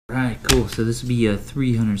Alright, cool. So this will be a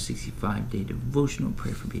 365-day devotional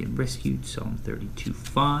prayer for being rescued. Psalm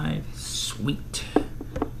 32:5. Sweet.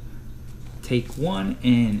 Take one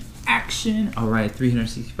and action. Alright,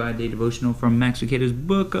 365-day devotional from Max LUCADO's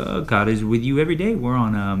book, God is with you every day. We're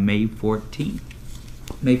on May 14th.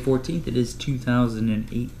 May 14th, it is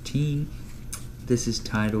 2018. This is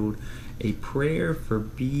titled, A Prayer for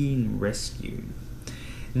Being Rescued.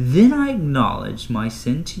 Then I acknowledged my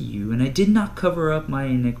sin to you, and I did not cover up my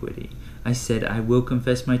iniquity. I said, I will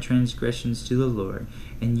confess my transgressions to the Lord,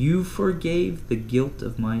 and you forgave the guilt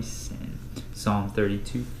of my sin. Psalm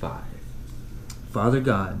 32:5. Father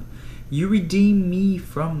God, you redeem me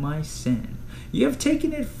from my sin. You have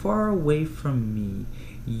taken it far away from me.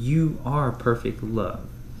 You are perfect love.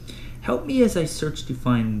 Help me as I search to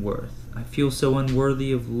find worth. I feel so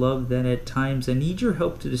unworthy of love that at times I need your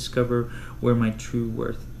help to discover where my true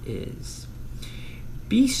worth is.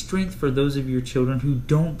 Be strength for those of your children who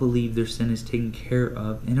don't believe their sin is taken care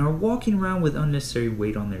of and are walking around with unnecessary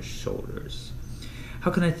weight on their shoulders.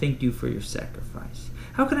 How can I thank you for your sacrifice?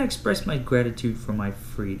 How can I express my gratitude for my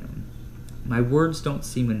freedom? My words don't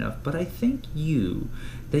seem enough, but I thank you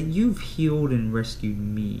that you've healed and rescued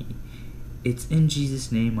me. It's in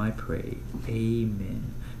Jesus' name I pray.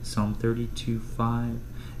 Amen. Psalm 32:5.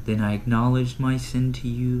 Then I acknowledged my sin to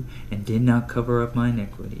you and did not cover up my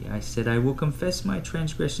iniquity. I said, I will confess my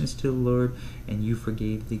transgressions to the Lord, and you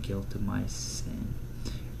forgave the guilt of my sin.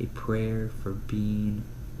 A prayer for being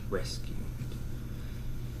rescued.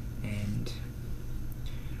 And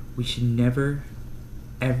we should never,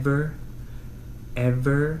 ever,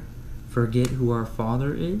 ever forget who our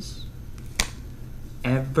Father is.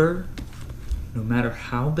 Ever. No matter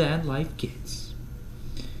how bad life gets.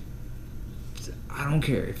 I don't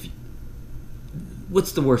care if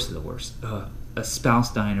what's the worst of the worst? A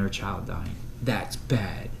spouse dying or a child dying. That's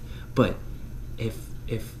bad. But if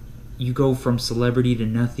you go from celebrity to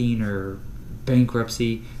nothing or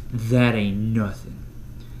bankruptcy, that ain't nothing.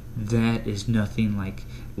 That is nothing like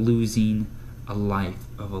losing a life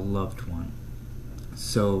of a loved one.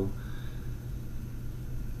 So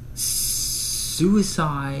suicides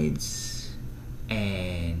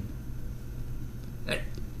and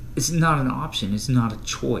it's not an option. It's not a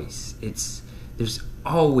choice. There's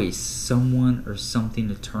always someone or something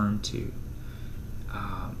to turn to.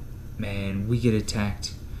 Man, we get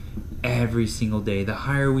attacked every single day. The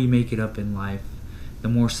higher we make it up in life, the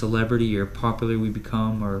more celebrity or popular we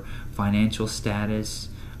become, or financial status,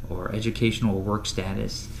 or educational or work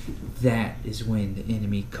status, that is when the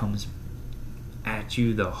enemy comes at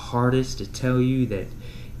you the hardest to tell you that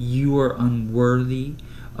you are unworthy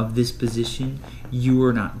of this position, you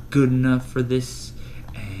are not good enough for this,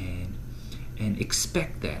 and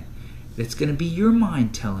expect that. That's going to be your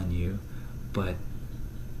mind telling you, but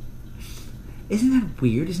isn't that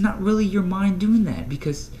weird? It's not really your mind doing that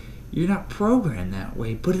because you're not programmed that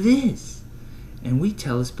way, but it is. And we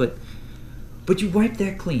tell us, but you wipe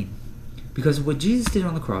that clean because of what Jesus did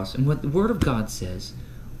on the cross and what the Word of God says,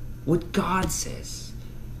 what God says.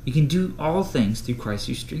 You can do all things through Christ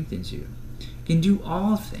who strengthens you. You can do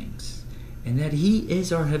all things. And that He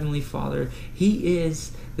is our Heavenly Father. He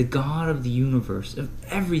is the God of the universe, of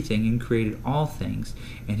everything, and created all things.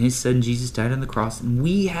 And His Son Jesus died on the cross. And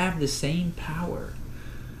we have the same power.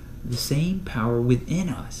 The same power within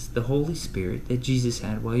us. The Holy Spirit that Jesus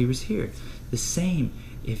had while He was here. The same,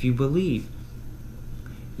 if you believe.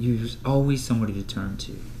 There's always somebody to turn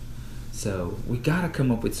to. So we got to come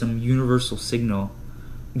up with some universal signal,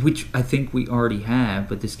 which I think we already have,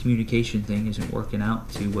 but this communication thing isn't working out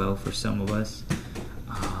too well for some of us,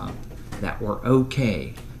 that we're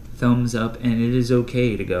okay. Thumbs up, and it is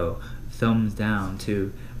okay to go thumbs down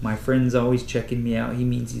too. My friend's always checking me out. He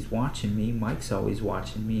means he's watching me. Mike's always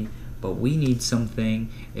watching me. But we need something.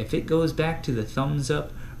 If it goes back to the thumbs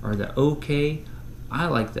up or the okay, I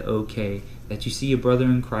like the okay. That you see a brother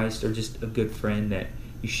in Christ or just a good friend, that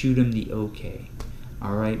you shoot him the okay.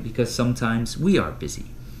 Alright? Because sometimes we are busy.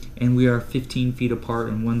 And we are 15 feet apart,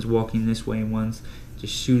 and one's walking this way and one's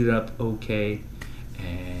just shoot it up okay.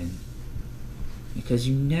 And because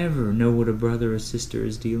you never know what a brother or sister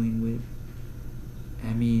is dealing with.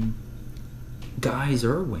 I mean, guys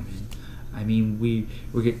or women. I mean, we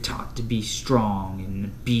get taught to be strong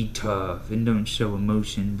and be tough and don't show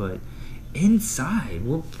emotion, but inside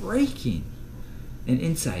we're breaking. And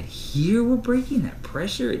inside here we're breaking. That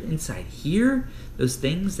pressure inside here, those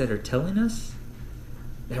things that are telling us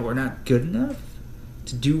that we're not good enough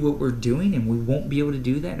to do what we're doing, and we won't be able to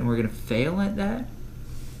do that, and we're going to fail at that.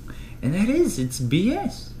 And it's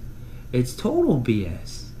BS. It's total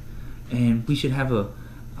BS. And we should have a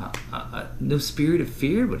no spirit of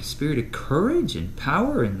fear, but a spirit of courage and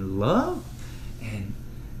power and love.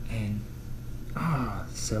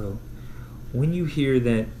 So when you hear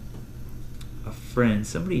that a friend,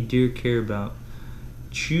 somebody dear care about,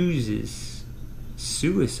 chooses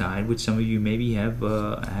suicide, which some of you maybe have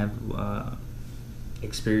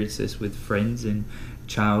experienced this with friends and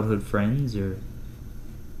childhood friends or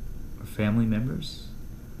family members.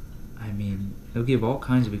 I mean, they'll give all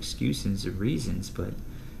kinds of excuses and reasons, but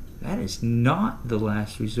that is not the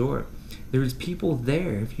last resort. There's people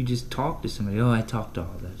there. If you just talk to somebody, oh, I talked to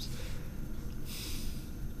all those.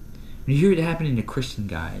 When you hear it happening to Christian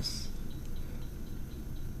guys,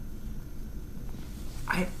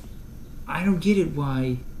 I don't get it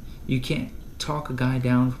why you can't talk a guy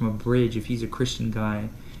down from a bridge if he's a Christian guy,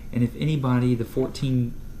 and if anybody, the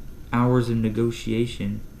 14 hours of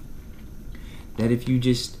negotiation, that if you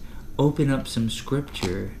just open up some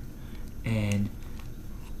scripture and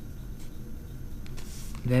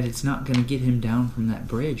that it's not going to get him down from that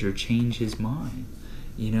bridge or change his mind.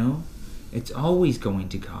 You know, it's always going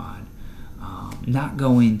to God. Not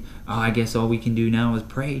going, oh, I guess all we can do now is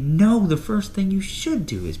pray. No, the first thing you should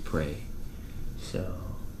do is pray. So,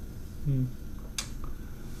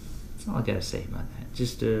 that's all I got to say about that.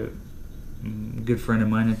 Just a good friend of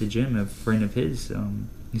mine at the gym, a friend of his, in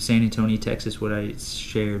San Antonio, Texas, what I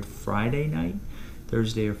shared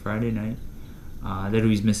Thursday or Friday night, that he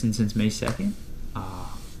was missing since May 2nd.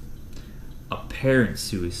 Apparent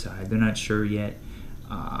suicide. They're not sure yet.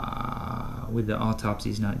 With the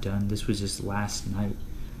autopsy's not done. This was just last night.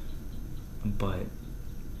 But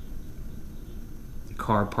the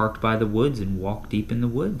car parked by the woods and walked deep in the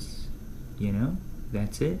woods. You know?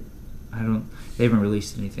 That's it. They haven't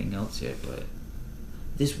released anything else yet, but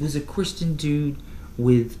this was a Christian dude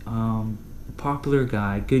with a popular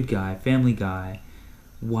guy, good guy, family guy,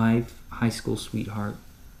 wife, high school sweetheart,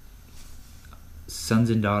 sons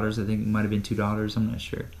and daughters. I think it might have been 2 daughters. I'm not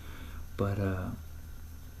sure. But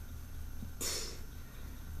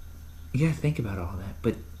you gotta think about all that.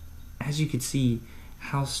 But as you can see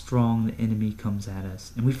how strong the enemy comes at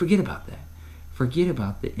us, and we forget about that. Forget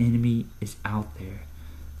about the enemy is out there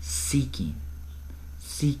seeking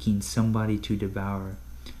somebody to devour,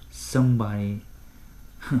 somebody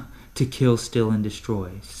to kill, steal, and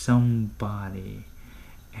destroy, somebody.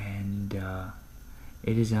 And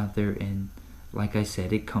it is out there, and like I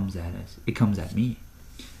said, it comes at us. It comes at me.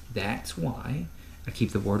 That's why I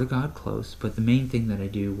keep the Word of God close. But the main thing that I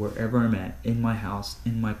do, wherever I'm at, in my house,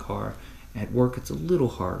 in my car, at work, it's a little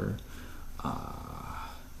harder.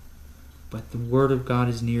 But the Word of God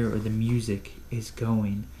is near, or the music is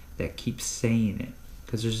going that keeps saying it.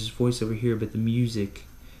 Because there's this voice over here, but the music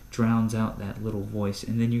drowns out that little voice.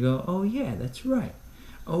 And then you go, oh yeah, that's right.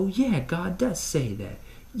 Oh yeah, God does say that.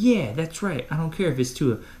 Yeah, that's right. I don't care if it's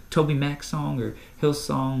to a Toby Mac song or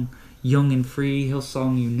Hillsong Young and Free,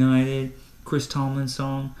 Hillsong United, Chris Tomlin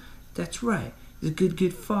song. That's right. He's a good,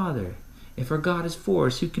 good Father. If our God is for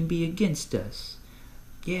us, who can be against us?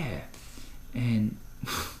 Yeah. And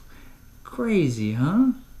crazy,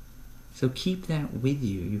 huh? So keep that with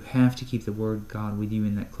you. You have to keep the Word of God with you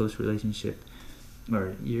in that close relationship,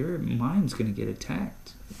 or your mind's going to get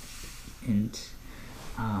attacked. And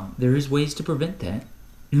there is ways to prevent that.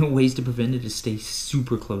 Ways to prevent it is stay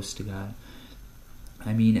super close to God.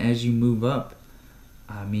 I mean, as you move up,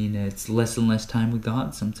 it's less and less time with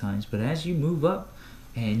God sometimes, but as you move up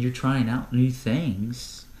and you're trying out new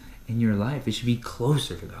things in your life, it should be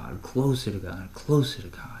closer to God, closer to God, closer to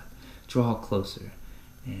God. Draw closer.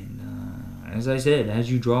 And as I said,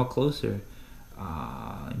 as you draw closer,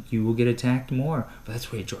 you will get attacked more. But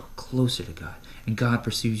that's where you draw closer to God. And God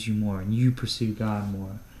pursues you more, and you pursue God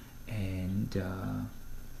more. And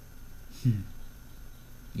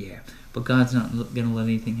yeah, but God's not going to let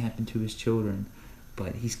anything happen to His children.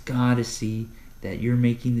 But He's got to see that you're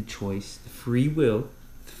making the choice, the free will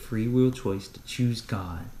choice to choose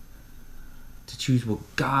God, to choose what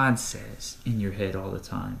God says in your head all the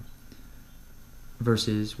time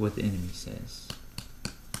versus what the enemy says.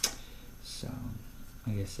 So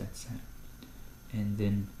I guess that's that. And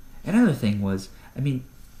then another thing was,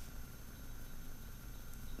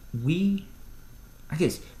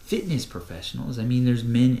 fitness professionals, there's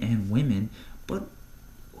men and women, but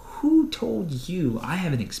who told you? I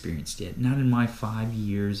haven't experienced it, not in my 5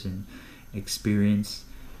 years in experience.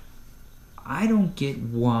 I don't get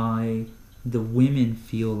why the women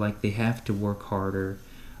feel like they have to work harder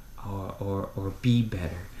or be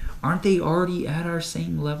better. Aren't they already at our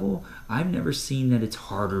same level? I've never seen that it's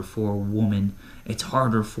harder for a woman. It's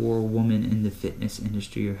harder for a woman in the fitness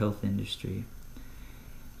industry or health industry.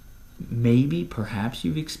 maybe, perhaps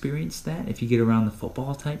you've experienced that if you get around the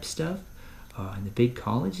football type stuff in the big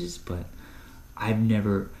colleges, but I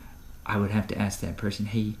would have to ask that person,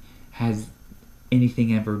 hey, has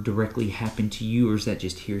anything ever directly happened to you, or is that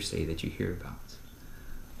just hearsay that you hear about?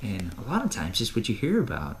 And a lot of times, just what you hear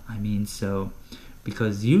about. I mean, so,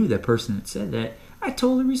 because you, the person that said that, I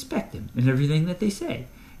totally respect them and everything that they say.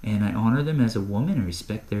 And I honor them as a woman and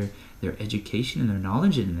respect their education and their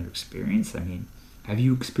knowledge and their experience. I mean, have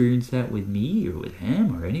you experienced that with me or with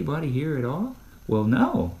him or anybody here at all? Well,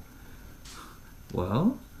 no.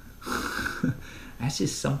 Well, that's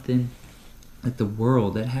just something that the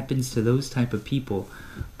world, that happens to those type of people,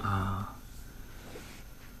 I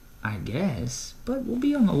guess. But we'll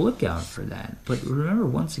be on the lookout for that. But remember,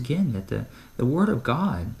 once again, that the Word of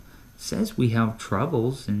God says we have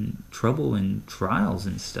trouble and trials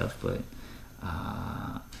and stuff, but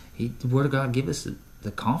the Word of God gives us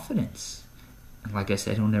the confidence. And like I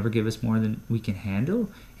said, He'll never give us more than we can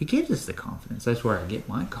handle. He gives us the confidence. That's where I get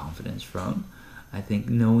my confidence from. I think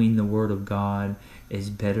knowing the Word of God is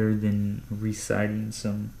better than reciting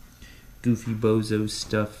some goofy bozo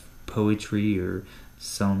stuff, poetry, or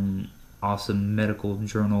some awesome medical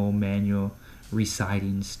journal manual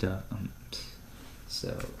reciting stuff.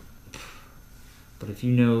 But if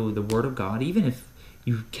you know the Word of God, even if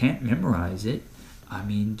you can't memorize it, I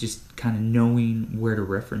mean, just kind of knowing where to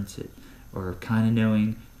reference it, or kind of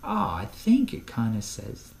knowing, I think it kind of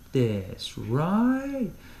says this,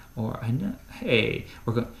 right? Or I know, hey,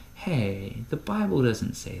 the Bible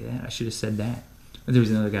doesn't say that. I should have said that. There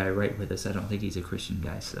was another guy right with us. I don't think he's a Christian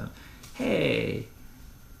guy, so hey,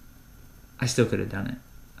 I still could have done it.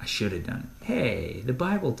 I should have done it. Hey, the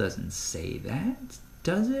Bible doesn't say that,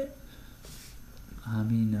 does it? I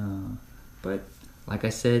mean, but like I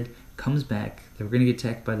said, comes back. They're going to get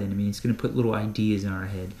attacked by the enemy. It's going to put little ideas in our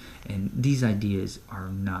head, and these ideas are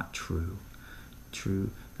not true. The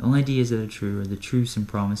only ideas that are true are the truths and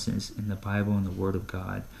promises in the Bible and the Word of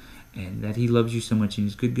God, and that He loves you so much, and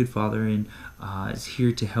He's a good Father, and is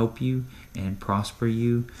here to help you and prosper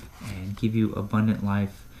you and give you abundant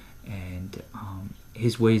life. And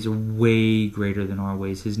His ways are way greater than our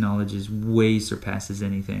ways. His knowledge is way surpasses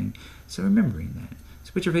anything. So remembering that.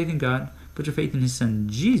 So put your faith in God. Put your faith in His Son,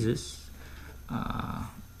 Jesus.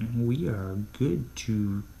 And we are good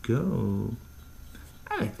to go.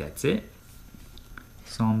 I think that's it.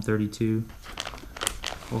 Psalm 32.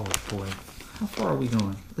 Oh boy. How far are we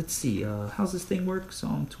going? Let's see. How's this thing work?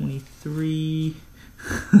 Psalm 23.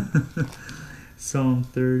 Psalm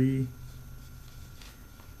 30.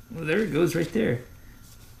 Well, there it goes right there.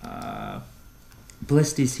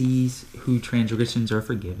 Blessed is he whose transgressions are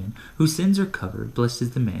forgiven, whose sins are covered. Blessed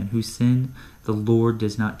is the man whose sin the Lord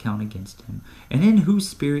does not count against him, and in whose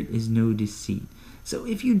spirit is no deceit. So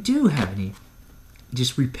if you do have any,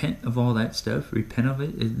 just repent of all that stuff. Repent of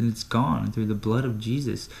it. It's gone through the blood of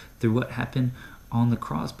Jesus, through what happened on the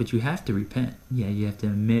cross. But you have to repent. Yeah, you have to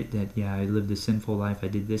admit that, yeah, I lived a sinful life. I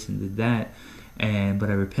did this and did that. But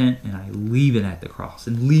I repent and I leave it at the cross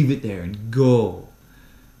and leave it there and go.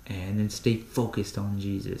 And then stay focused on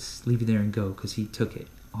Jesus. Leave it there and go, because He took it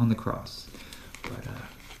on the cross. But,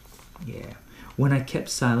 yeah. When I kept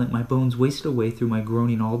silent, my bones wasted away through my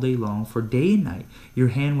groaning all day long. For day and night your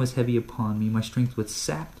hand was heavy upon me. My strength was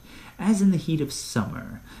sapped as in the heat of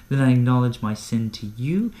summer. Then I acknowledged my sin to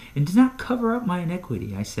you and did not cover up my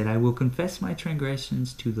iniquity. I said, I will confess my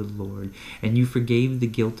transgressions to the Lord, and you forgave the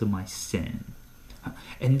guilt of my sin.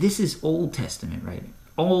 And this is Old Testament, right?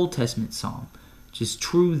 Old Testament Psalm. Just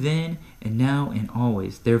true then and now and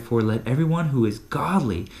always. Therefore let everyone who is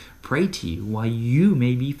godly pray to you while you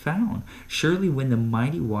may be found. Surely when the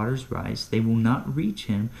mighty waters rise, they will not reach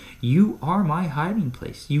him. You are my hiding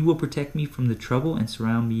place. You will protect me from the trouble and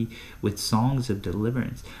surround me with songs of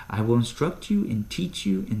deliverance. I will instruct you and teach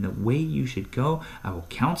you in the way you should go. I will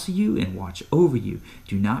counsel you and watch over you.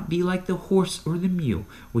 Do not be like the horse or the mule,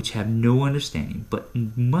 which have no understanding, but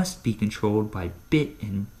must be controlled by bit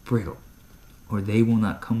and bridle, or they will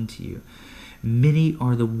not come to you. Many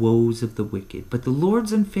are the woes of the wicked, but the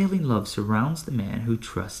Lord's unfailing love surrounds the man who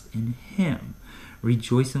trusts in Him.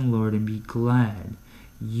 Rejoice in the Lord and be glad,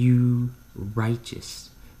 you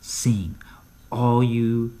righteous. Sing, all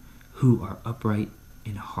you who are upright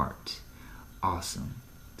in heart. Awesome.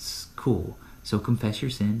 It's cool. So confess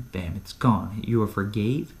your sin. Bam, it's gone. You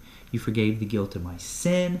forgave the guilt of my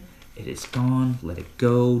sin. It is gone. Let it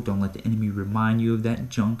go. Don't let the enemy remind you of that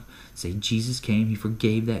junk. Say Jesus came. He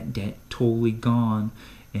forgave that debt. Totally gone,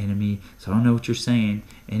 enemy. So I don't know what you're saying.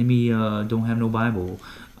 Enemy don't have no Bible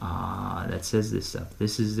that says this stuff.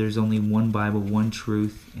 There's only one Bible, one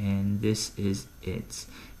truth, and this is it.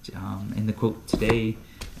 And the quote today,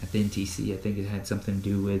 at the NTC. I think it had something to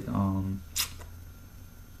do with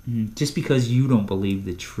just because you don't believe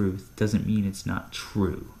the truth doesn't mean it's not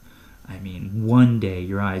true. I mean, one day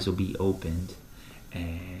your eyes will be opened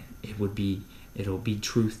and it'll be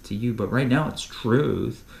truth to you. But right now it's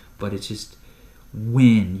truth, but it's just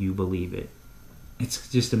when you believe it. It's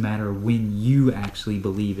just a matter of when you actually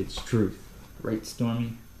believe it's truth. Right,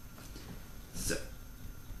 Stormy? So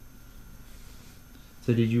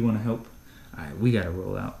did you want to help? Alright, we gotta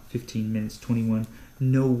roll out. 15 minutes, 21.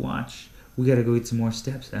 No watch. We gotta go get some more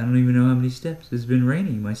steps. I don't even know how many steps. It's been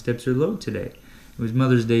raining. My steps are low today. It was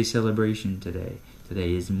Mother's Day celebration today.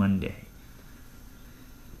 Today is Monday.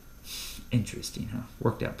 Interesting, huh?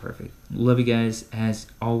 Worked out perfect. Love you guys. As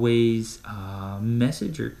always,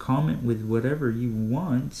 message or comment with whatever you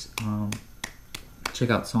want. Check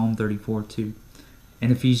out Psalm 34 too.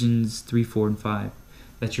 And Ephesians 3, 4, and 5.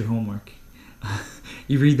 That's your homework.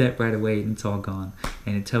 You read that right away and it's all gone.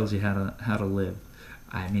 And it tells you how to live.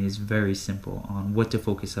 I mean, it's very simple on what to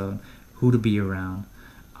focus on, who to be around,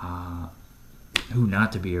 who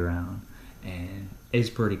not to be around. And it's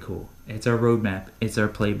pretty cool. It's our roadmap. It's our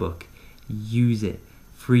playbook. Use it.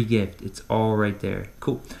 Free gift. It's all right there.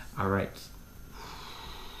 Cool. All right.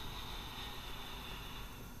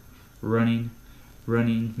 Running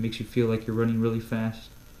makes you feel like you're running really fast.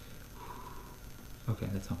 Okay,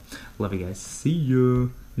 that's all. Love you guys. See ya.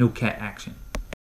 No cat action.